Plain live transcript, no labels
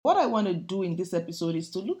want to do in this episode is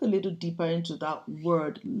to look a little deeper into that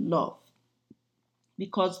word love.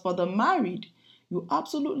 Because for the married, you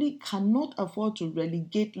absolutely cannot afford to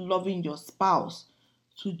relegate loving your spouse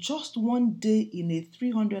to just one day in a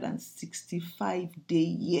 365-day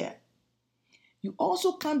year. You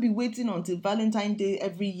also can't be waiting until Valentine's Day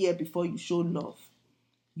every year before you show love.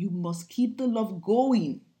 You must keep the love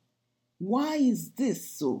going. Why is this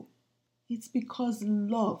so? It's because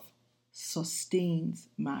love sustains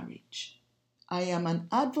marriage. I am an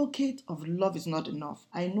advocate of love is not enough.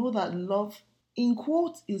 I know that love, in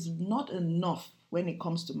quotes, is not enough when it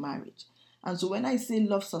comes to marriage. And so when I say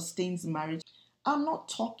love sustains marriage, I'm not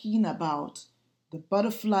talking about the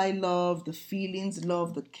butterfly love, the feelings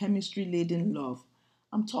love, the chemistry-laden love.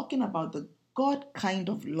 I'm talking about the God kind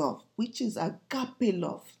of love, which is agape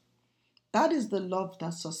love. That is the love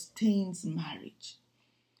that sustains marriage.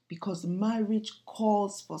 Because marriage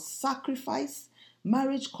calls for sacrifice,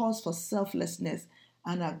 marriage calls for selflessness,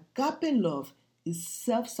 and agape love is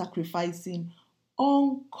self-sacrificing,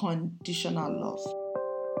 unconditional love.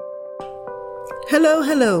 Hello.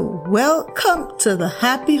 Welcome to the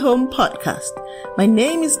Happy Home Podcast. My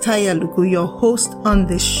name is Taya Luku, your host on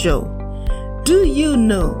this show. Do you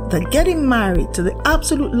know that getting married to the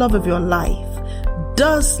absolute love of your life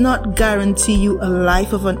does not guarantee you a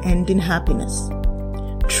life of unending happiness?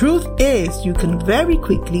 Truth is, you can very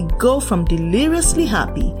quickly go from deliriously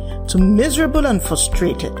happy to miserable and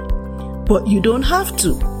frustrated. But you don't have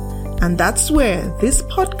to. And that's where this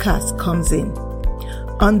podcast comes in.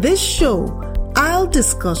 On this show, I'll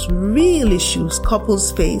discuss real issues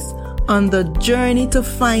couples face on the journey to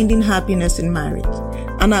finding happiness in marriage.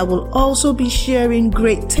 And I will also be sharing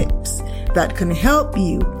great tips that can help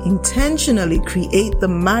you intentionally create the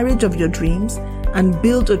marriage of your dreams and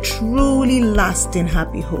build a truly lasting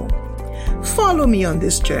happy home. Follow me on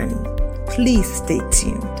this journey. Please stay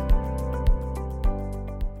tuned.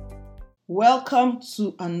 Welcome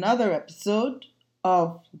to another episode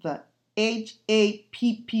of the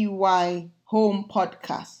HAPPY Home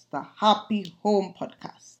Podcast, the Happy Home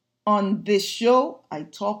Podcast. On this show, I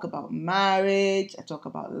talk about marriage, I talk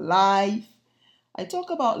about life, I talk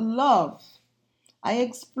about love. I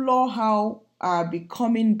explore how our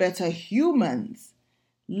becoming better humans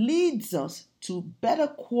leads us to better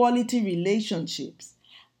quality relationships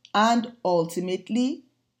and ultimately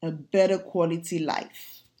a better quality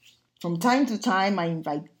life. From time to time, I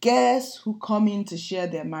invite guests who come in to share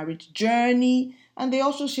their marriage journey, and they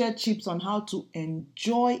also share tips on how to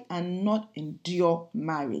enjoy and not endure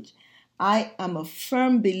marriage. I am a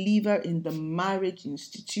firm believer in the marriage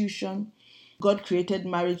institution. God created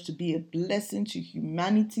marriage to be a blessing to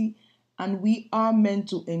humanity, and we are meant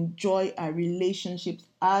to enjoy our relationships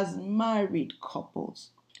as married couples.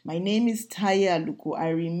 My name is Taya Luku. I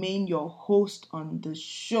remain your host on the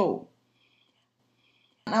show.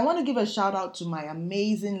 And I want to give a shout out to my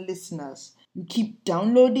amazing listeners. You keep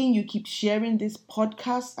downloading, you keep sharing this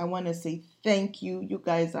podcast. I want to say thank you. You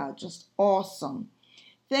guys are just awesome.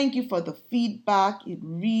 Thank you for the feedback. It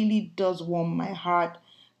really does warm my heart,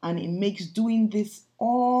 and it makes doing this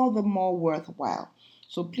all the more worthwhile.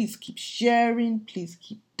 So please keep sharing, please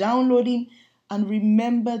keep downloading, and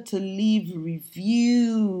remember to leave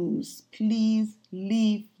reviews. Please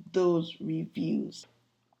leave those reviews.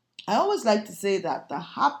 I always like to say that the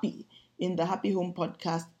happy in the Happy Home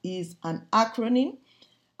Podcast is an acronym,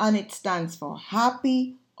 and it stands for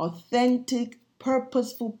Happy, Authentic,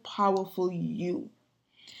 Purposeful, Powerful You.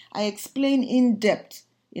 I explain in depth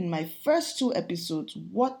in my first 2 episodes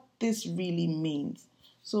what this really means.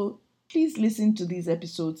 So please listen to these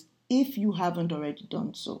episodes if you haven't already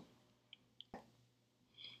done so.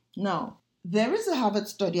 Now, there is a Harvard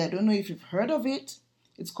study, I don't know if you've heard of it.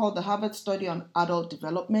 It's called the Harvard Study on Adult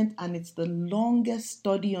Development, and it's the longest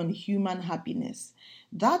study on human happiness.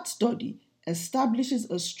 That study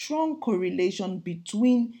establishes a strong correlation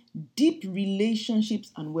between deep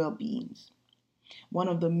relationships and well-being. One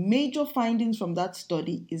of the major findings from that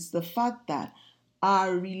study is the fact that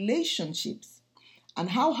our relationships and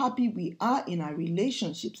how happy we are in our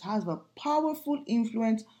relationships has a powerful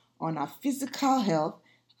influence on our physical health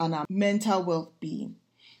and our mental well-being.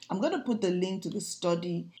 I'm going to put the link to the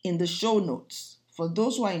study in the show notes for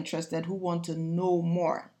those who are interested, who want to know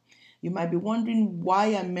more. You might be wondering why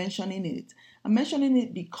I'm mentioning it. I'm mentioning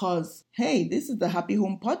it because, hey, this is the Happy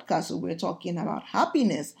Home Podcast, so we're talking about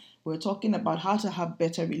happiness. We're talking about how to have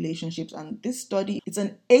better relationships. And this study, it's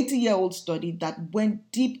an 80-year-old study that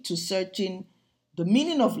went deep to searching the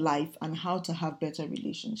meaning of life and how to have better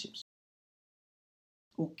relationships.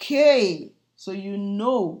 Okay, so you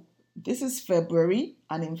know, this is February,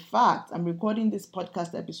 and in fact, I'm recording this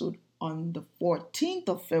podcast episode on the 14th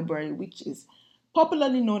of February, which is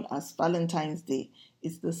popularly known as Valentine's Day.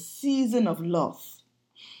 It's the season of love.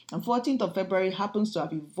 And 14th of February happens to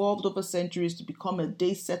have evolved over centuries to become a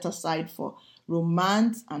day set aside for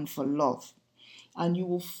romance and for love. And you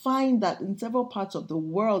will find that in several parts of the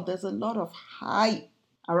world, there's a lot of hype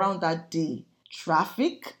around that day.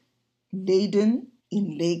 Traffic laden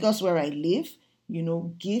in Lagos, where I live.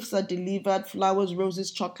 Gifts are delivered, flowers,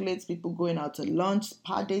 roses, chocolates, people going out to lunch,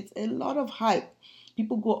 spa dates, a lot of hype.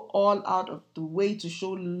 People go all out of the way to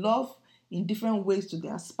show love in different ways to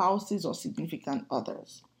their spouses or significant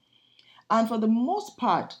others. And for the most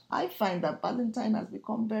part, I find that Valentine has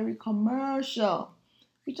become very commercial,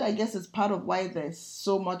 which I guess is part of why there's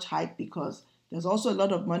so much hype, because there's also a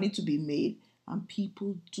lot of money to be made, and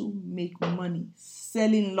people do make money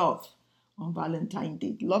selling love on Valentine's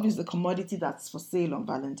Day. Love is the commodity that's for sale on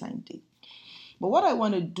Valentine's Day. But what I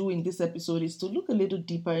want to do in this episode is to look a little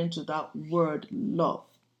deeper into that word love.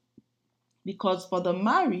 Because for the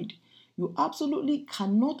married, you absolutely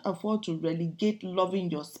cannot afford to relegate loving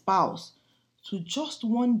your spouse to just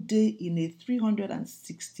one day in a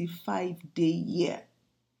 365-day year.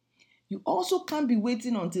 You also can't be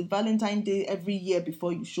waiting until Valentine's Day every year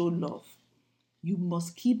before you show love. You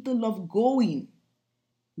must keep the love going.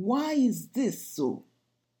 Why is this so?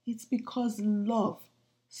 It's because love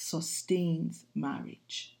sustains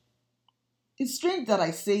marriage. It's strange that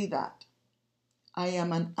I say that. I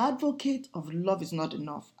am an advocate of love is not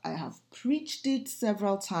enough. I have preached it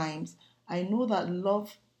several times. I know that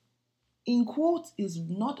love, in quotes, is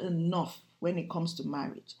not enough when it comes to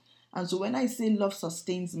marriage. And so when I say love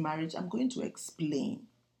sustains marriage, I'm going to explain.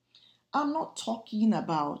 I'm not talking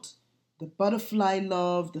about the butterfly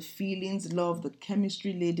love, the feelings love, the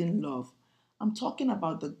chemistry-laden love. I'm talking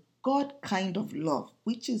about the God kind of love,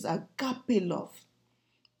 which is agape love.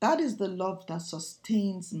 That is the love that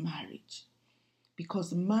sustains marriage.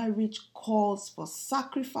 Because marriage calls for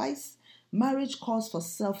sacrifice, marriage calls for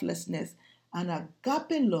selflessness, and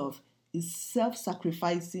agape love is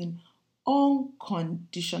self-sacrificing,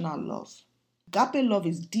 unconditional love. Agape love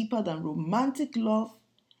is deeper than romantic love,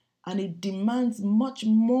 and it demands much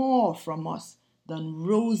more from us than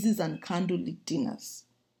roses and candlelit dinners.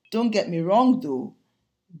 Don't get me wrong though,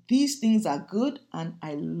 these things are good and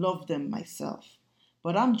I love them myself.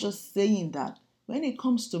 But I'm just saying that when it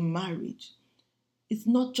comes to marriage, it's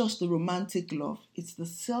not just the romantic love, it's the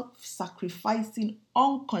self-sacrificing,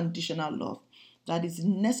 unconditional love that is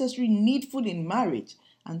necessary, needful in marriage,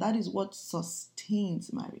 and that is what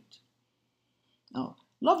sustains marriage. Now,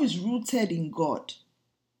 love is rooted in God.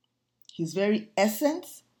 His very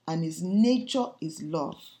essence and his nature is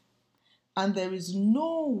love. And there is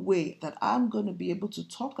no way that I'm going to be able to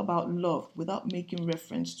talk about love without making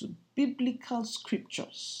reference to biblical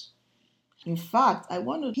scriptures. In fact, I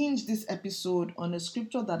want to hinge this episode on a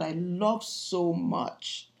scripture that I love so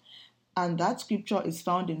much. And that scripture is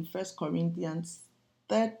found in 1 Corinthians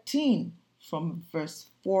 13 from verse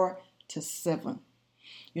 4 to 7.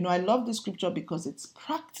 I love this scripture because it's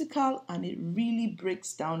practical and it really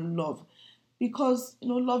breaks down love. Because,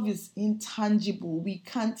 love is intangible. We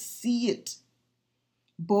can't see it.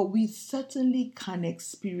 But we certainly can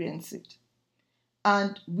experience it.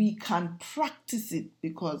 And we can practice it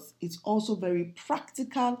because it's also very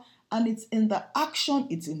practical and it's in the action,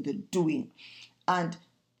 it's in the doing. And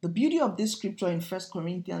the beauty of this scripture in 1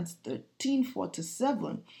 Corinthians 13, 4 to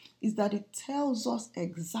 7 is that it tells us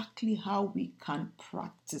exactly how we can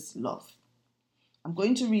practice love. I'm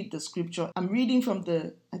going to read the scripture. I'm reading from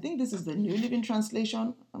I think this is the New Living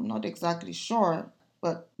Translation. I'm not exactly sure,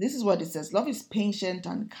 but this is what it says. Love is patient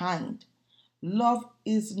and kind. Love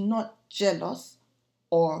is not jealous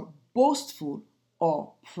or boastful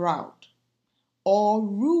or proud or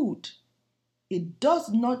rude. It does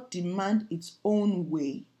not demand its own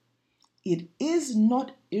way. It is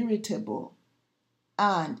not irritable,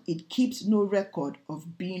 and it keeps no record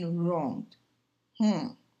of being wronged.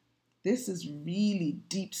 This is really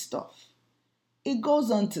deep stuff. It goes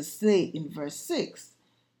on to say in verse 6,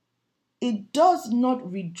 it does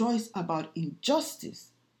not rejoice about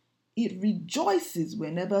injustice. It rejoices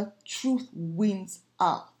whenever truth wins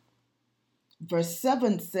out. Verse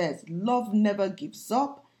 7 says, love never gives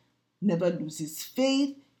up, never loses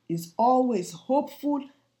faith, is always hopeful,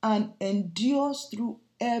 and endures through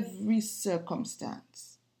every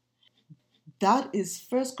circumstance. That is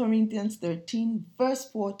 1 Corinthians 13, verse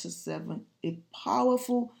 4 to 7, a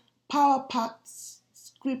powerful, power-packed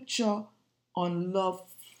scripture on love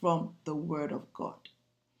from the Word of God.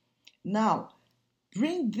 Now,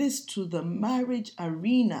 bring this to the marriage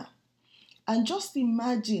arena and just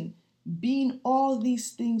imagine being all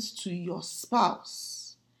these things to your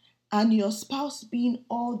spouse and your spouse being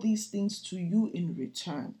all these things to you in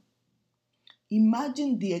return.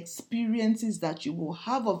 Imagine the experiences that you will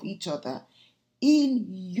have of each other in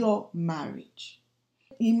your marriage.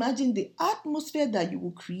 Imagine the atmosphere that you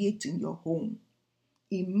will create in your home.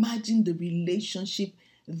 Imagine the relationship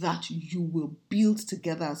that you will build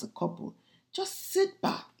together as a couple. Just sit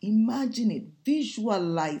back, imagine it,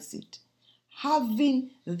 visualize it,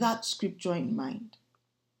 having that scripture in mind.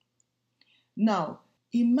 Now,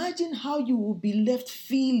 imagine how you will be left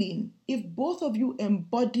feeling if both of you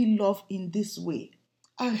embody love in this way.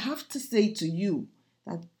 I have to say to you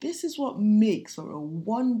that this is what makes for a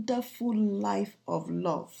wonderful life of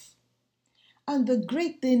love. And the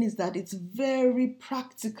great thing is that it's very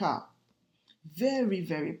practical. Very,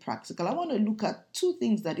 very practical. I want to look at two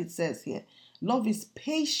things that it says here. Love is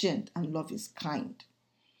patient and love is kind.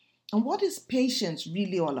 And what is patience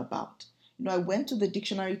really all about? I went to the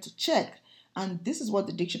dictionary to check, and this is what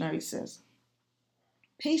the dictionary says.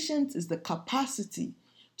 Patience is the capacity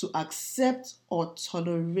to accept or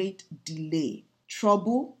tolerate delay,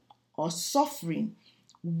 trouble, or suffering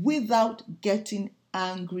without getting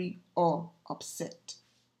angry or upset.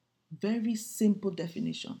 Very simple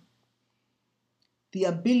definition. The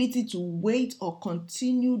ability to wait or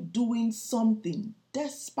continue doing something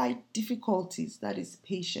despite difficulties, that is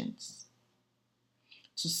patience.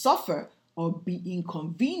 To suffer or be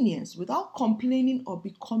inconvenienced without complaining or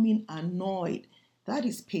becoming annoyed, that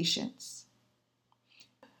is patience.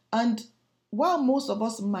 And while most of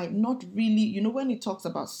us might not really, when it talks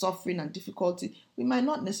about suffering and difficulty, we might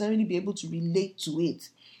not necessarily be able to relate to it.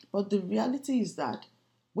 But the reality is that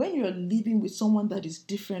when you're living with someone that is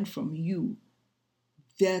different from you,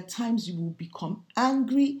 there are times you will become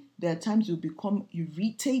angry. There are times you will become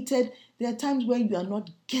irritated. There are times when you are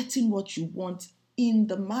not getting what you want in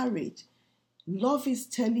the marriage. Love is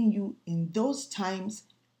telling you in those times,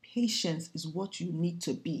 patience is what you need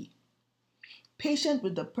to be. Patient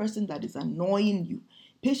with the person that is annoying you.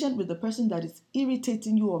 Patient with the person that is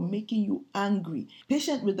irritating you or making you angry.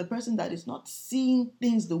 Patient with the person that is not seeing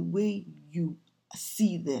things the way you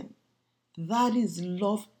see them. That is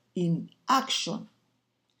love in action.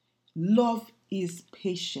 Love is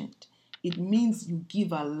patient. It means you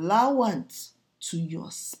give allowance to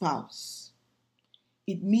your spouse.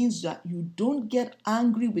 It means that you don't get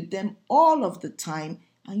angry with them all of the time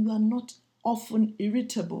and you are not often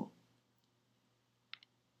irritable.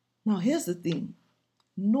 Now, here's the thing.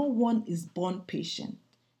 No one is born patient.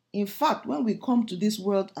 In fact, when we come to this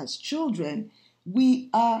world as children, we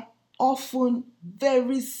are often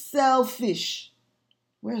very selfish.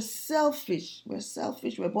 We're selfish.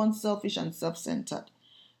 We're born selfish and self-centered.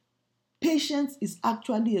 Patience is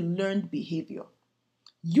actually a learned behavior.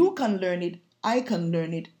 You can learn it. I can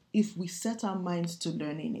learn it if we set our minds to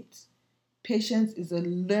learning it. Patience is a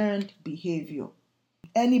learned behavior.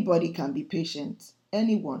 Anybody can be patient.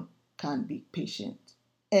 Anyone can be patient.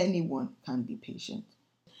 Anyone can be patient.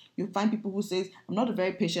 You find people who say, I'm not a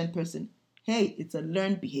very patient person. Hey, it's a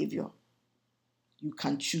learned behavior. You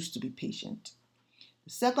can choose to be patient.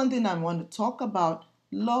 The second thing I want to talk about,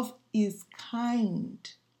 love is kind.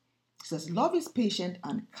 It says love is patient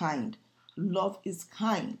and kind. Love is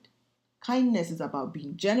kind. Kindness is about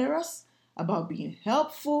being generous, about being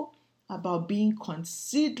helpful, about being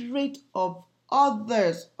considerate of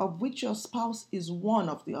others, of which your spouse is one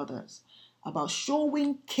of the others, about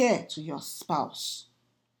showing care to your spouse.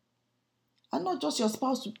 And not just your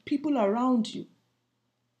spouse, to people around you.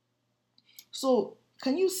 So,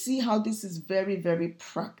 can you see how this is very, very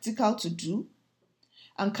practical to do?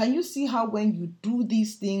 And can you see how when you do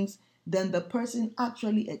these things, then the person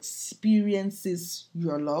actually experiences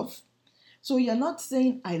your love? So you're not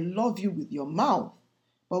saying, I love you with your mouth,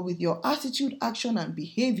 but with your attitude, action, and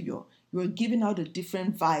behavior, you're giving out a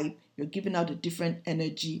different vibe, you're giving out a different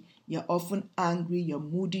energy, you're often angry, you're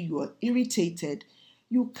moody, you're irritated.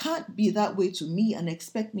 You can't be that way to me and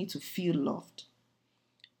expect me to feel loved.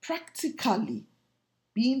 Practically,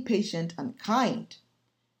 being patient and kind,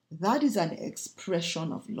 that is an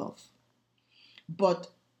expression of love. But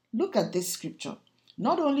look at this scripture.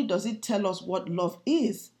 Not only does it tell us what love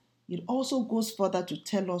is, it also goes further to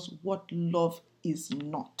tell us what love is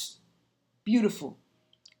not. Beautiful.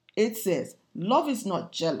 It says, love is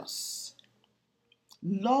not jealous.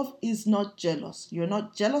 Love is not jealous. You're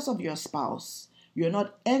not jealous of your spouse. You're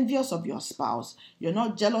not envious of your spouse. You're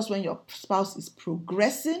not jealous when your spouse is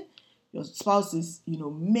progressing. Your spouse is,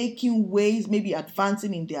 making waves, maybe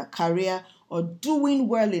advancing in their career or doing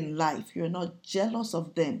well in life. You're not jealous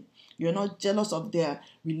of them. You're not jealous of their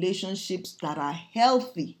relationships that are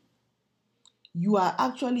healthy. You are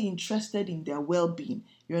actually interested in their well-being.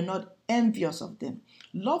 You're not envious of them.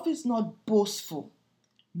 Love is not boastful.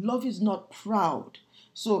 Love is not proud.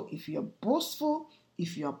 So if you're boastful,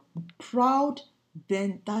 if you're proud,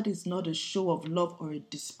 then that is not a show of love or a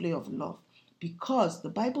display of love. Because the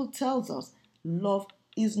Bible tells us love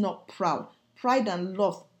is not proud. Pride and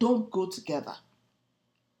love don't go together.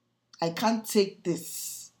 I can't take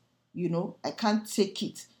this. I can't take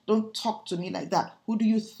it. Don't talk to me like that. Who do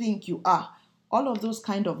you think you are? All of those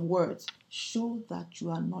kind of words show that you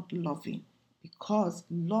are not loving, because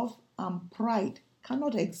love and pride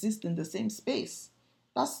cannot exist in the same space.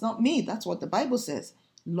 That's not me. That's what the Bible says.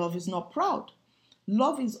 Love is not proud.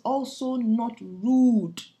 Love is also not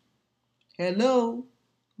rude. Hello?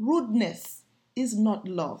 Rudeness is not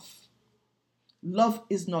love. Love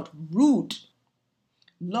is not rude.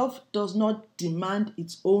 Love does not demand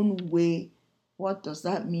its own way. What does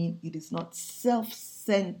that mean? It is not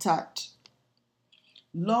self-centered.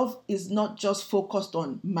 Love is not just focused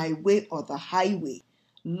on my way or the highway.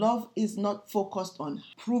 Love is not focused on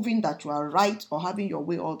proving that you are right or having your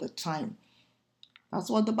way all the time. That's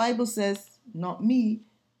what the Bible says, not me.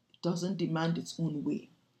 It doesn't demand its own way.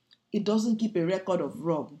 It doesn't keep a record of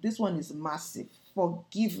wrong. This one is massive.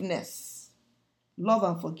 Forgiveness. Love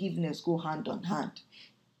and forgiveness go hand on hand.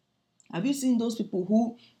 Have you seen those people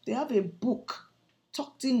who, they have a book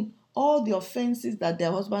tucked in all the offenses that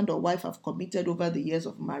their husband or wife have committed over the years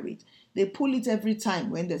of marriage? They pull it every time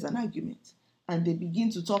when there's an argument. And they begin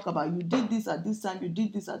to talk about, you did this at this time, you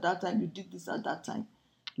did this at that time, you did this at that time.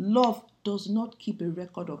 Love does not keep a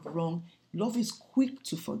record of wrong. Love is quick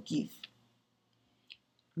to forgive.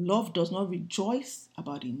 Love does not rejoice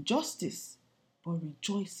about injustice, but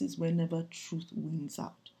rejoices whenever truth wins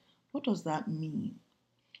out. What does that mean?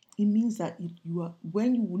 It means that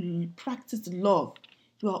when you will practice love,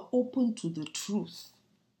 you are open to the truth.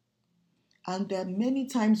 And there are many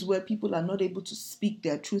times where people are not able to speak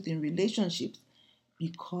their truth in relationships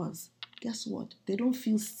because, guess what? They don't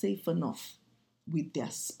feel safe enough with their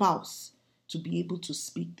spouse to be able to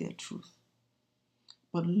speak their truth.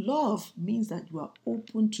 But love means that you are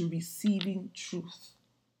open to receiving truth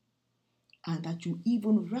and that you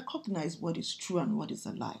even recognize what is true and what is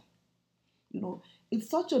a lie. It's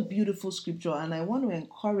such a beautiful scripture, and I want to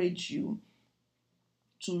encourage you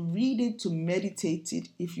to read it, to meditate it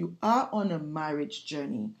if you are on a marriage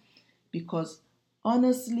journey, because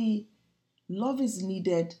honestly, love is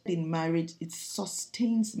needed in marriage. It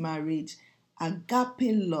sustains marriage.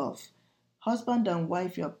 Agape love. Husband and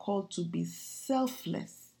wife, you are called to be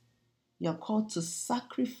selfless. You are called to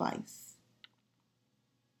sacrifice.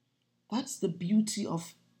 That's the beauty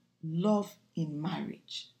of love in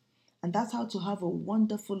marriage. And that's how to have a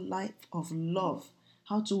wonderful life of love,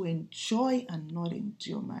 how to enjoy and not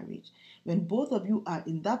endure marriage. When both of you are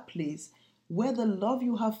in that place where the love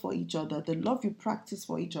you have for each other, the love you practice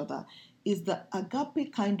for each other is the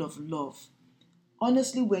agape kind of love.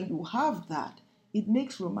 Honestly, when you have that, it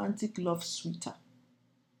makes romantic love sweeter.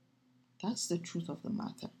 That's the truth of the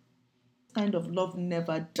matter. This kind of love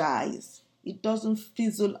never dies. It doesn't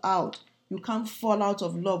fizzle out. You can't fall out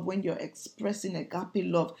of love when you're expressing agape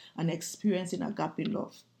love and experiencing agape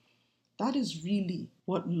love. That is really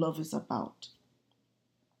what love is about.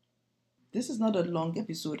 This is not a long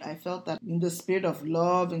episode. I felt that in the spirit of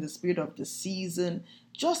love, in the spirit of the season,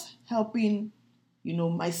 just helping,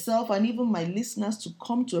 myself and even my listeners to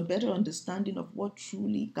come to a better understanding of what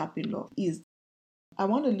truly agape love is. I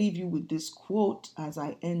want to leave you with this quote as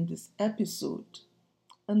I end this episode.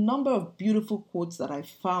 A number of beautiful quotes that I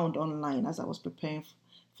found online as I was preparing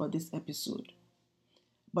for this episode.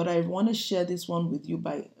 But I want to share this one with you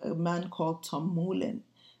by a man called Tom Mullen.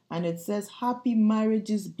 And it says, happy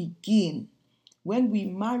marriages begin when we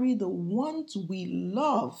marry the ones we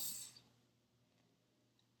love.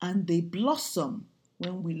 And they blossom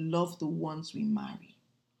when we love the ones we marry.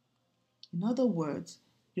 In other words,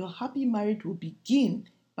 your happy marriage will begin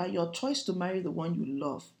by your choice to marry the one you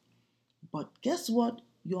love. But guess what?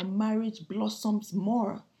 Your marriage blossoms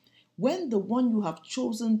more when the one you have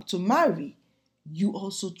chosen to marry, you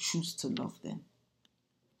also choose to love them.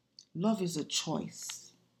 Love is a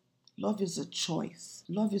choice. Love is a choice.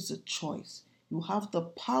 Love is a choice. You have the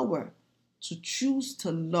power to choose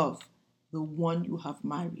to love the one you have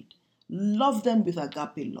married. Love them with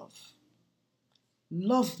agape love.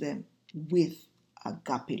 Love them with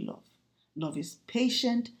agape love. Love is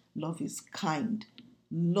patient. Love is kind.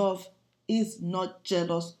 Love is not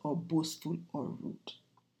jealous or boastful or rude.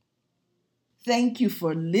 Thank you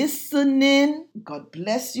for listening. God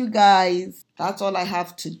bless you guys. That's all I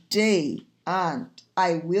have today. And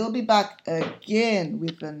I will be back again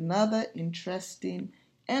with another interesting,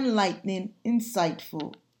 enlightening,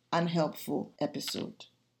 insightful, and helpful episode.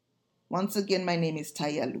 Once again, my name is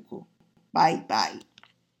Taye Aluko. Bye-bye.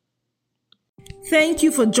 Thank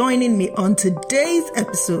you for joining me on today's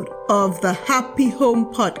episode of the Happy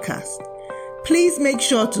Home Podcast. Please make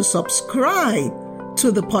sure to subscribe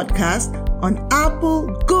to the podcast on Apple,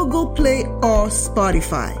 Google Play, or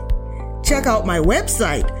Spotify. Check out my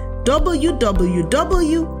website,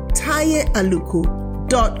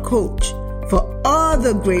 www.tayealuko.coach, for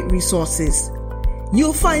other great resources.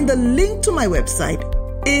 You'll find the link to my website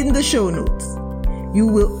in the show notes. You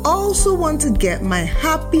will also want to get my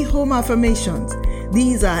Happy Home Affirmations.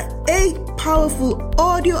 These are 8 powerful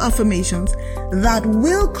audio affirmations that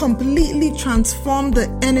will completely transform the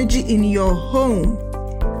energy in your home.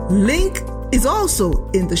 Link is also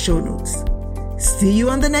in the show notes. See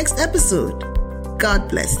you on the next episode. God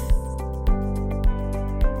bless.